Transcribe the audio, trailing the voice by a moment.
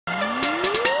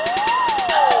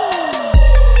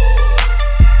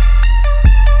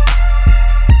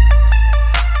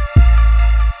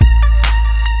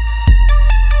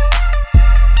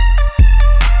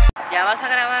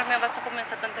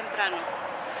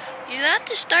You have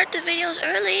to start the videos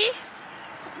early.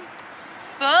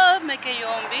 But make your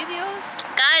own videos.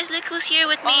 Guys, look who's here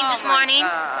with me this morning.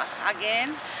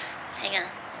 Again? Hang on.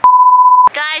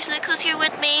 Guys, look who's here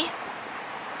with me.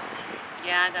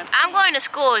 Yeah, that's I'm going to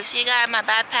school. You see, I got my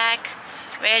backpack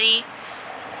ready.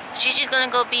 She's just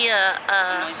gonna go be a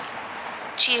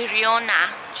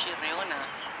chiriona. Chiriona.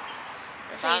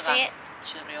 That's how you say it?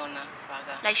 Chiriona.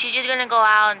 Vaga. Like she's just gonna go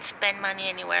out and spend money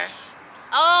anywhere.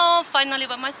 Oh, finally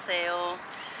by myself.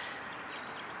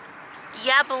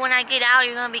 Yeah, but when I get out,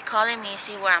 you're gonna be calling me and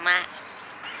see where I'm at.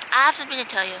 I have something to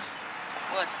tell you.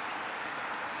 What?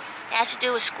 It has to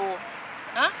do with school.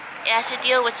 Huh? It has to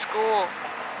deal with school.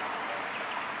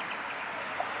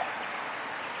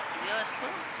 Deal with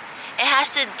school? It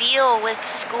has to deal with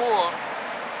school.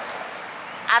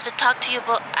 I have to talk to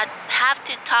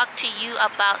you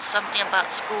about something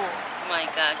about school. Oh my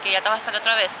God, que ya te vas a salir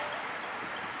otra vez.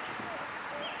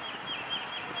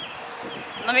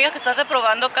 No me digas que estás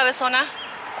reprobando, cabezona.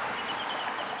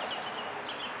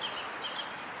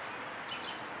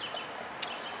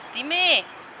 Dime.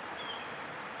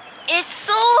 It's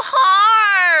so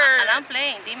hard. And I'm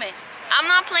playing, dime. I'm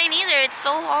not playing either. It's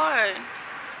so hard.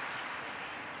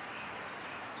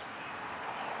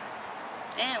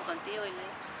 Damn, contigo,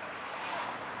 Elaine.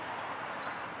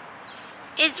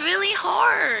 It's really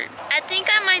hard. I think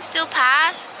I might still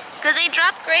pass because they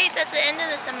drop grades at the end of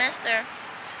the semester.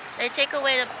 They take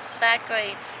away the bad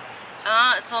grades.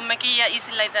 So make it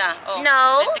easy like that. Oh,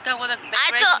 no. They take away the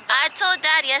bad grades I told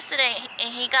Dad yesterday,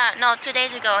 and he got 2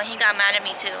 days ago, and he got mad at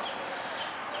me too.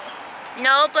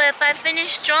 No, but if I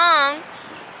finish strong,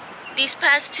 these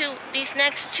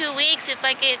next 2 weeks, if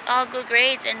I get all good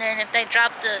grades, and then if they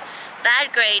drop the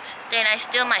bad grades, then I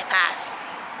still might pass.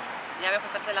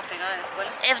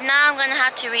 If not, I'm gonna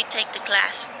have to retake the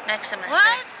class next semester.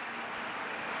 What?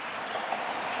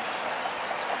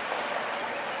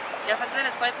 ¿Ya saliste de la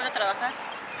escuela para trabajar?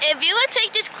 If you would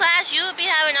take this class, you would be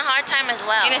having a hard time as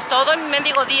well. Tienes todo el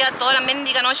mendigo día, toda la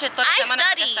mendiga noche, toda la semana.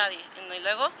 I study. ¿Y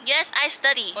luego? Yes, I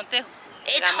study. Ponte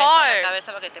it's hard. En la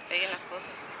cabeza para que te peguen las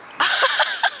cosas.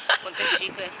 Ponte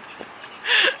chicle.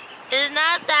 It's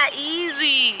not that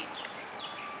easy.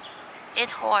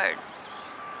 It's hard.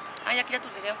 Ya quería tu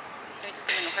video. Ahorita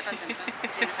te me enoja tan temprano.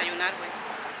 Sin desayunar, güey.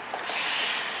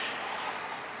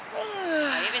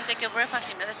 Ahí ven, take your breakfast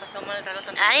y me has pasado mal el rato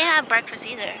tan I didn't have breakfast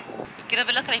either. Quiero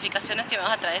ver las calificaciones que me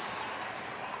vas a traer.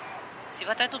 Si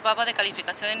vas a traer tus papas de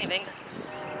calificaciones, ni vengas.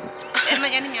 Es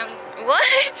mañana ni me hables.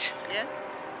 What? Yeah.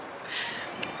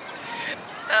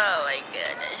 Oh my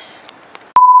goodness.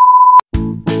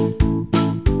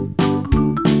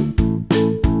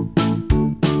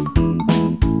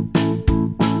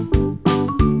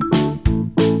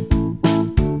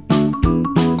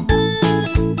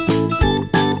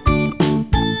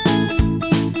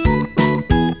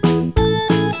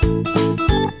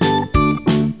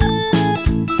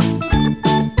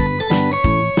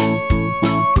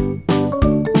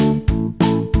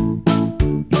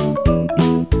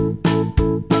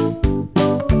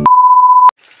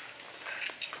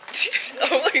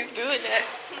 Always doing that.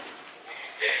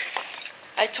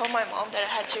 I told my mom that I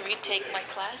had to retake my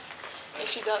class, and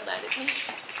she got mad at me.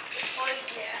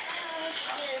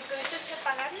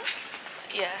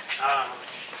 Yeah.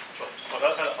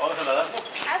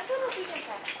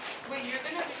 Wait, you're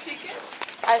gonna retake it?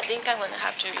 I think I'm gonna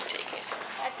have to retake it.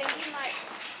 I think you might.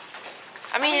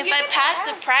 I mean, if I pass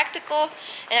the practical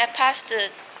and I pass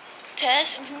the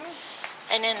test,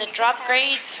 and then the drop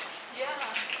grades, Yeah.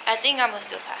 I think I'm gonna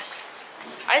still pass.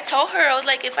 I told her, I was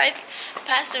like, if I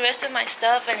pass the rest of my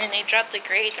stuff and then they drop the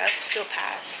grades, I can still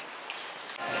pass.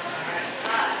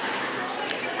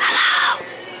 Hello.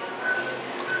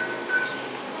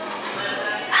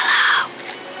 Hello.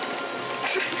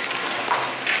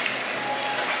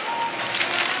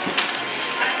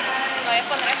 Voy a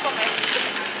poner a comer.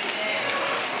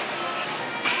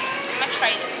 I'm gonna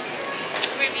try this.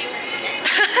 Review.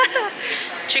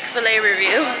 Chick-fil-A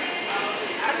review.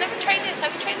 I've never tried this.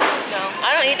 Have you tried this? No,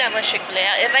 I don't eat that much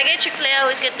Chick-fil-A. If I get Chick-fil-A, I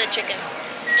always get the chicken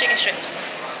strips.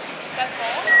 That's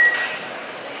all?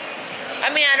 I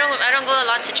mean, I don't go a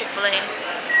lot to Chick-fil-A.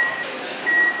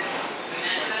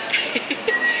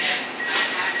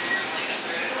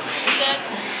 Good.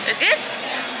 It's good?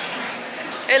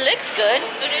 It looks good.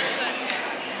 It is good.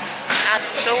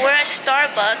 So we're at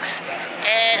Starbucks,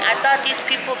 and I thought these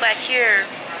people back here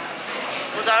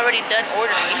was already done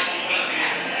ordering.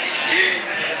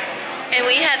 And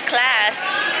we have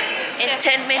class in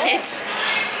 10 minutes.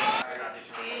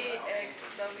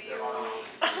 CXW.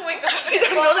 Oh my gosh. You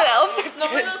don't know the outfit? No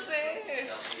me lo sé.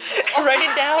 Write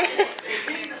it down.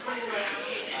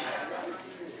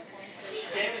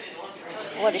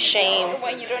 What a shame.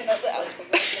 When you don't know the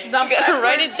alphabet. You gotta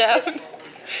write it down.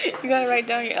 You gotta write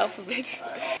down your alphabets.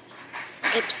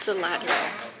 Ipsilateral.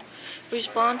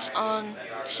 Response on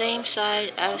same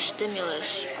side as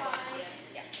stimulus.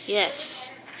 Yes.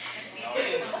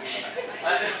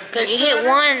 Because you hit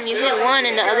one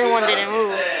and the other one didn't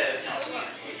move.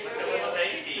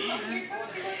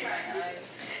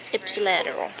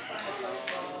 Ipsilateral.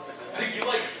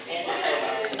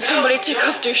 Somebody took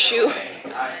off their shoe.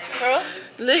 Girl?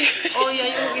 Look. Oh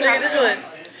yeah, Look at this one.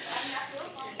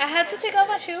 I had to take off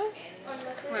my shoe.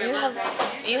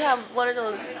 You have one of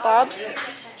those bobs?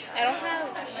 I don't have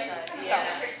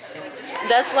socks.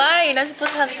 That's why you're not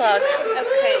supposed to have socks.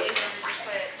 Okay.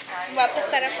 Voy a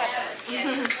prestar a patas.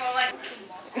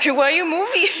 Why are you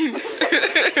moving?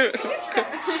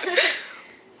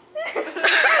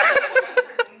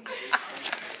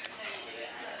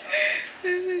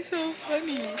 This is so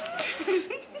funny.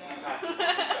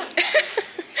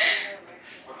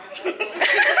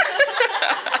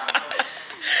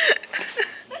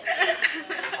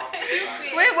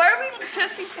 Wait, what are we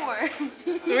testing for?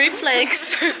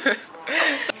 Reflex.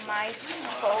 My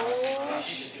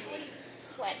toes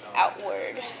went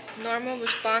outward. Normal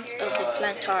response of the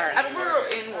plantar. Outward or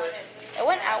inward? It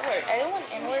went outward. I didn't want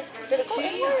inward. Did it go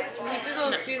inward?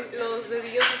 Hiciste los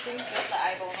dedillos así.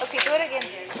 Okay, do it again.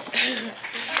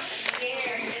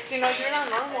 Si no, you're not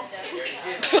normal.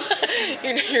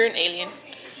 You're an alien.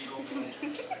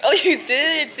 Oh, you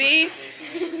did. See?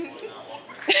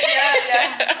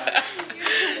 Yeah.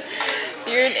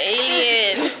 You're an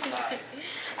alien.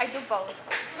 I do both.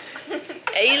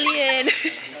 Alien.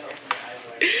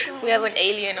 We have an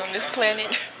alien on this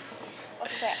planet. O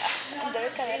sea, debe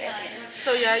caber alien.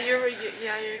 So yeah, you're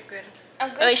good. I'm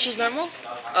good. Oh, wait, she's normal?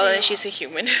 Oh, then she's a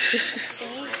human. See?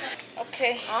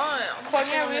 Okay. Oh,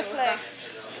 Cornea reflex.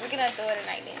 We're gonna do it in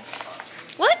 19.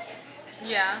 What?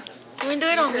 yeah. You want to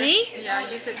do it on me? Yeah,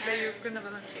 you said that you're gonna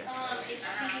volunteer.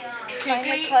 Find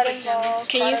the cutting ball.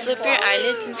 Can you flip your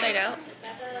eyelids inside out?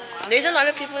 There's a lot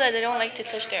of people that they don't like to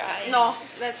touch their eyes. No,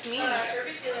 that's me.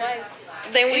 Right.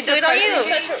 Then we do it on you.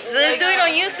 So let's do it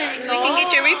on you so we can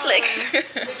get your reflex.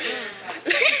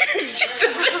 She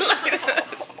doesn't like that.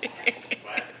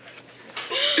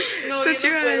 No, Touch yo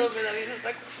your no puedo, eye. me da bien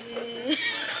ataque.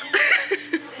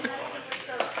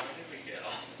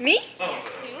 Me?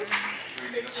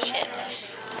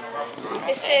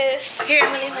 It says. Here,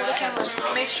 Emily, hold the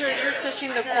camera. Make sure you're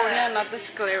touching the cornea, not the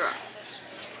sclera.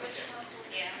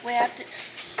 We have to.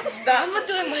 I'm gonna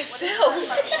do it myself.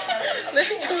 Let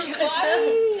me do it myself.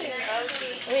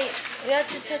 Wait, we have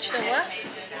to touch the what?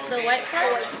 The white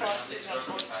part?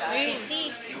 You can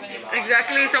see.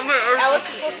 Exactly, somewhere. I was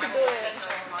supposed to do it.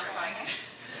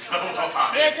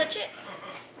 Did I touch it?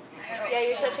 Yeah,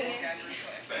 you're touching it. Is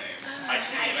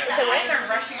it wet?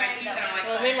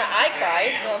 Well, it made my eye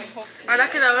cry, so. Ahora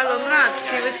que la haga la otra,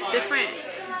 see if it's different.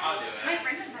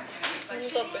 Let me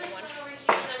go bring one.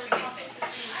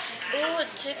 Ooh, it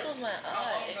tickles my eye.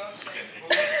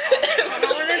 I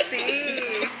want to see.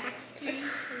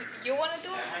 You want to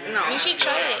do it? No. You should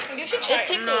try it. You should try It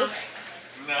tickles.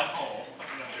 No.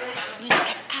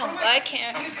 Ow, I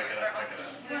can't.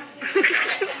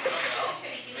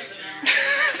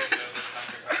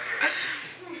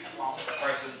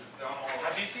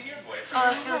 Have you seen your boyfriend? Oh,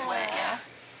 it feels wet, yeah.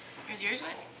 Is yours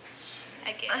wet?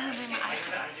 I get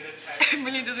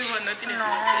Emily doesn't want nothing to do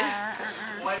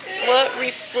with this. What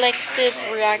reflexive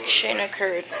reaction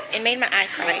occurred? It made my eye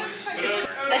cry.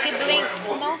 Like it blinked.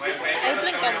 No? I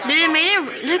blinked on Did it made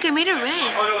it? Look, it made it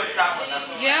red. Oh no, it's that one. That's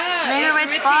one. Yeah, Made a it red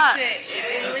spot. irritates it.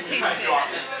 It irritates it.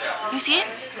 You see it?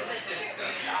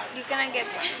 You cannot get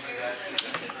one.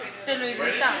 Te lo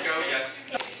irrita.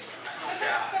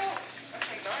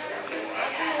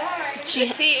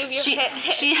 Let's see if you hit.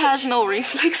 She has no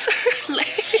reflex.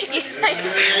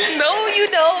 No, you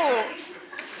don't.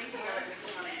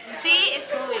 See,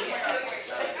 it's moving.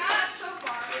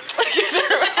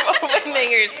 You're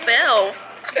opening yourself.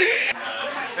 Es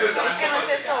que no es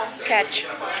eso. Catch.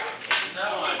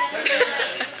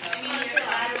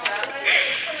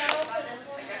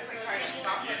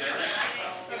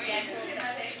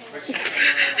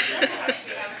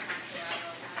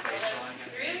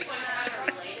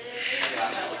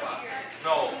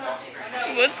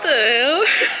 What the hell?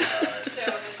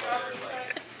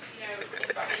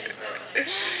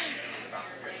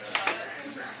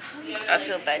 I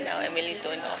feel bad now. Emily's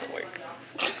doing all the work.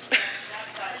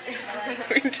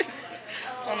 We're just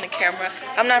on the camera.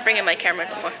 I'm not bringing my camera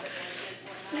no more.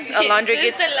 Alondra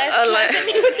This is gets the last class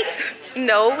anyway.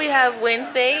 No, we have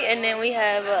Wednesday and then we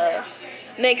have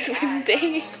next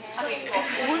Wednesday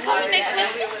We're going next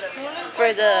Wednesday?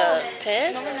 for the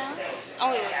test.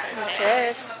 Oh, yeah.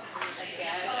 Test.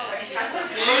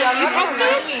 You broke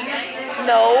this?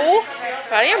 No,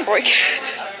 I didn't break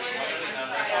it.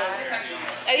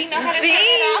 I didn't know how to See,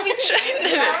 turn we it trying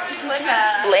to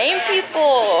blame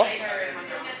people.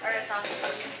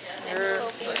 You're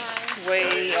off. So behind.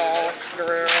 way off,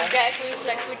 girl. Guys,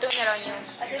 we're doing it on you.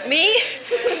 Me?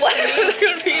 What is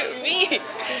gonna be me?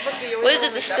 What is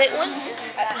it? The spit one?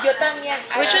 Yo también.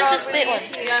 Which one's the spit one?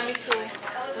 Yeah, me too.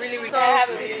 Really, we have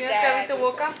it. Tienes que abrir tu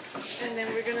boca, and then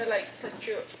we're gonna like touch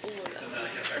your.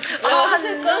 Oh,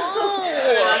 no.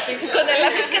 Con el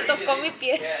lápiz que tocó mi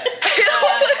pie.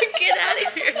 Get out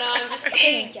of here. No, I'm just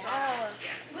kidding.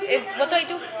 What do I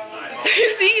do?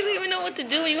 See, you don't even know what to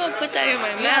do. You gonna put that in my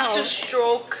You have to mouth.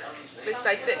 stroke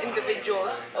beside the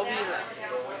individuals of Vila.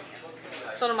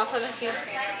 So nomás sale así.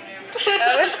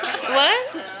 What?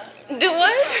 Do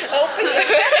what? Open it.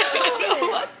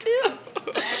 What do?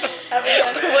 What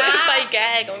if I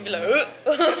gag? I'm gonna be like,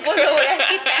 Pues lo voy a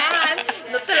quitar.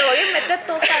 No te lo voy a meter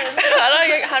todo para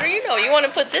adentro. how do you know? You want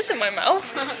to put this in my mouth?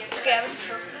 Okay,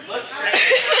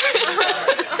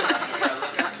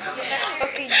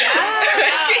 okay, ya. I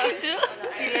can't do it.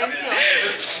 Silencio.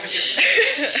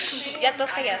 Ya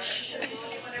todos callados.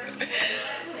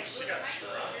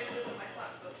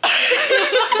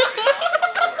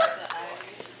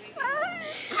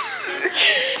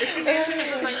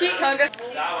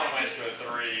 That one went to a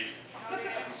 3.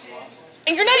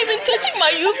 And you're not even touching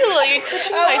my uvula, you're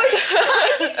touching my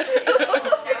tongue.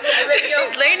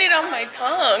 She's laying it on my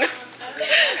tongue.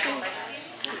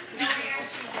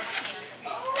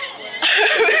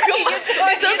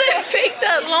 It doesn't take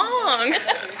that long.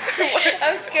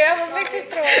 I'm scared I'm gonna make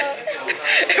it throw up.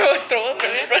 It will throw up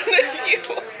in front of you.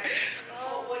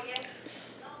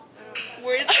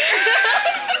 Where's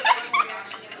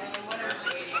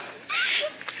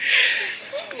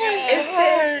It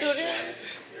says students.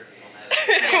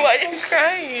 Why are you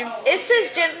crying? It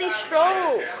says gently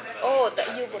stroke. Oh, that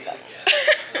you would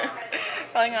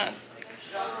Hang on.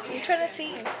 I'm trying to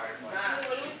see.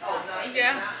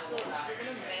 Yeah.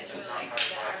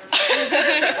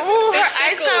 Oh, her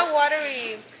eyes tickles. got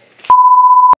watery.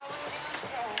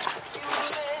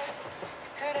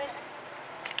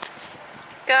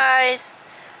 Guys,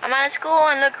 I'm out of school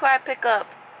and look who I pick up.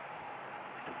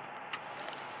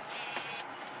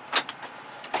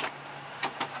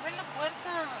 Abre la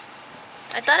puerta.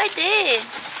 I thought I did.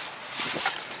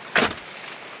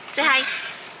 Say hi.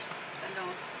 Hello.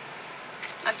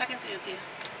 I'm talking to you, tía.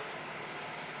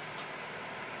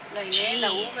 La Inés, la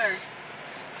Jeez. Uber.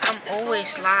 I'm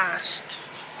always last.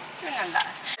 Venga,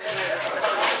 gas.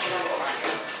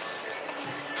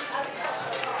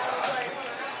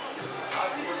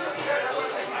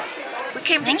 We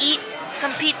came to eat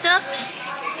some pizza.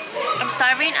 I'm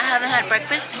starving. I haven't had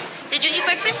breakfast. Did you eat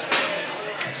breakfast?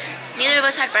 Neither of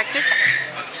us had breakfast.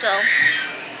 So,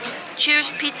 cheers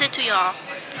pizza to y'all.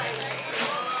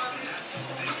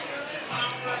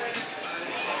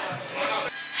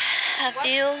 I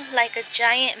feel like a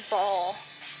giant ball.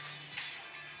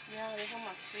 Ya, deja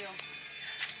más frío.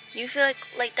 You feel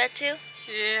like that too?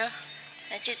 Yeah.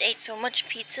 I just ate so much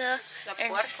pizza La and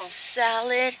puerco.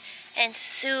 salad and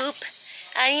soup.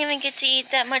 I didn't even get to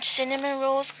eat that much cinnamon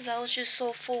rolls because I was just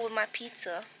so full with my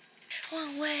pizza.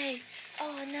 One way,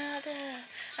 oh another.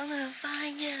 I'm gonna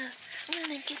find you. I'm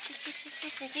gonna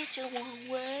get you one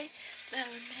way.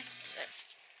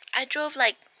 I drove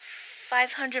like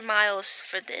 500 miles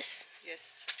for this.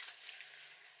 Yes.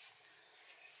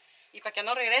 Y para que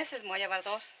no regreses, me voy a llevar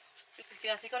 2. Es que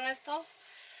así con esto,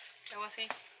 hago así.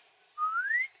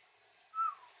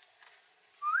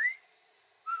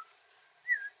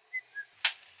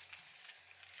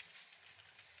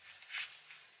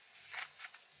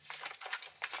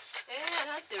 I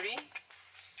like the ring.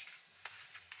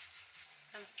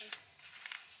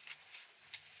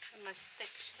 My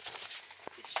stitch.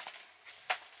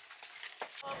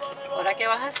 ¿Ahora qué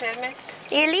vas a hacerme?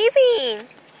 You're leaving.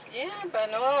 Yeah, pero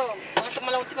no, ¿vas a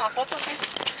tomar la última foto? ¿Qué?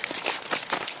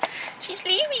 She's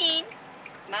leaving.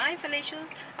 Bye, Felicius.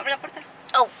 Abre la puerta.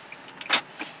 Oh,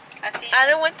 Así. I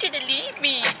don't want you to leave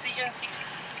me. See you in 6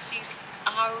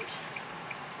 hours.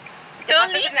 Te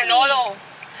Don't pasas leave en el me. lodo.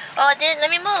 Oh, then let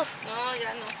me move. No,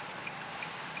 ya no.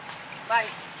 Bye.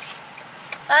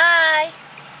 Bye.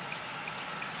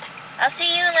 I'll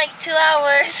see you in like 2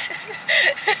 hours.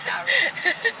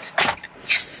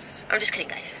 Yes. I'm just kidding,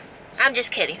 guys. I'm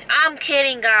just kidding. I'm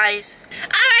kidding, guys.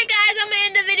 Alright, guys. I'm going to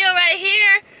end the video right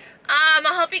here. I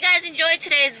hope you guys enjoyed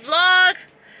today's vlog.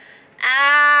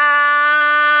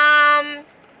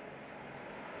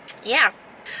 Yeah.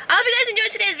 I hope you guys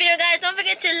enjoyed today's video, guys. Don't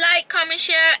forget to like, comment,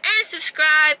 share, and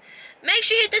subscribe. Make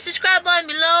sure you hit the subscribe button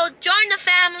below. Join the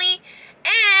family.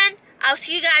 And I'll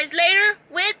see you guys later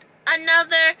with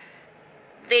another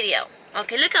video.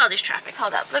 Okay, look at all this traffic.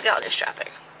 Hold up. Look at all this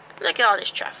traffic. Look at all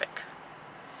this traffic.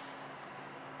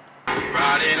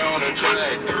 Riding on a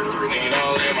tractor, lean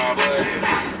all in my butt.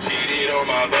 Cheated on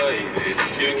my baby.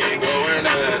 You can go and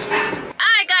ask.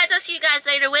 Alright guys, I'll see you guys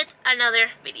later with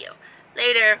another video.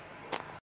 Later.